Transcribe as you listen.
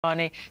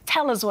Tsiatsiani.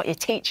 Tell us what you're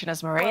teaching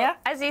us, Maria. Well,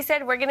 as you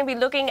said, we're going to be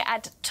looking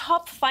at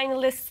top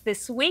finalists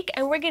this week,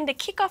 and we're going to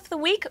kick off the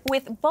week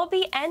with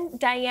Bobby and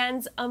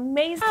Diane's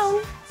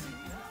amazing...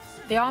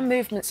 The arm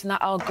movements in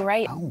that are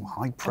great. Oh,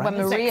 high praise. When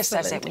Maria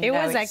says it, we know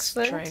was it's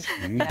excellent.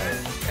 True.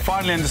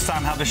 Finally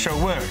understand how the show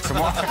works.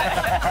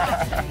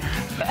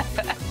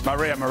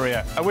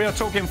 Maria, we are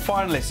talking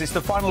finalists. It's the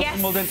final of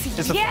Wimbledon.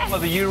 It's the final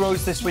of the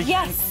Euros this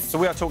weekend. Yes. So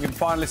we are talking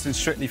finalists in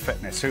Strictly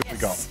Fitness. Who have we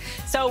got?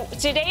 So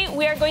today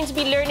we are going to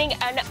be learning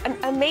an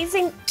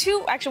amazing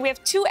we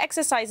have two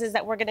exercises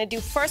that we're going to do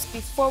first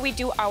before we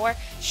do our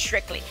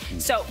Strictly.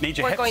 So Need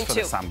your we're hips going for to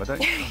the samba,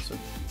 don't you?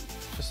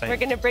 We're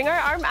going to bring our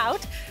arm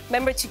out.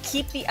 Remember to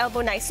keep the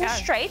elbow nice and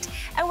straight.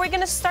 And we're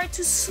going to start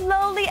to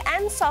slowly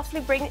and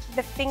softly bring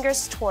the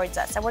fingers towards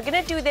us. And we're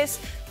going to do this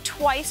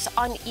twice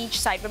on each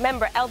side.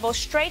 Remember, elbow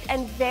straight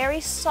and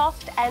very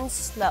soft and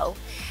slow.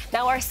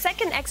 Now, our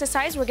second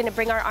exercise, we're going to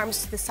bring our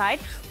arms to the side.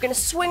 We're going to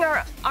swing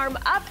our arm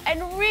up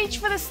and reach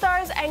for the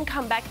stars and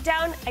come back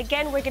down.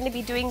 Again, we're going to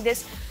be doing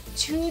this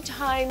 2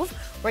 times.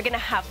 We're going to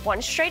have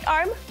one straight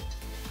arm,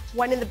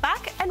 one in the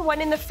back, and one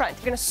in the front.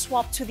 We're going to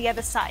swap to the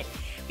other side.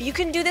 But you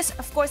can do this,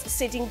 of course,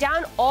 sitting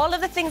down. All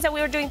of the things that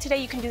we were doing today,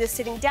 you can do this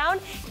sitting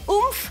down.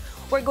 Oomph.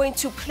 We're going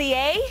to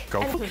plie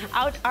and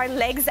out our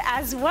legs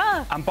as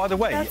well. And by the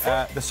way,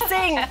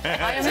 Sing.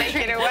 Take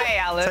it away,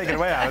 Alan. Take it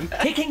away, Alan.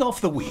 Kicking off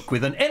the week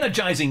with an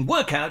energising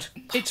workout,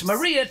 it's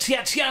Maria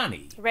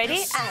Tsiatsiani.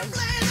 Ready? And... Go,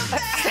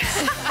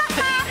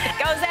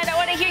 Zen, I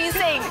want to hear you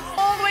sing.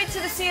 All the way to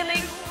the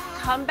ceiling.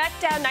 Come back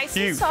down, nice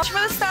and soft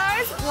for the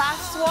stars.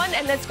 Last one,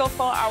 and let's go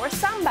for our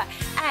samba.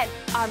 And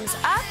arms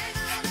up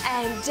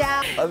and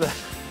down.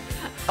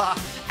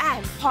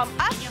 And palm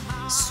up.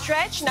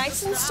 Stretch,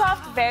 nice and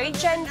soft, very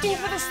gently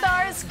for the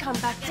stars. Come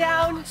back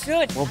down.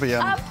 Good. We'll be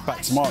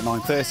back tomorrow at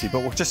 9:30, but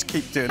we'll just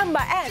keep doing it.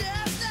 Samba and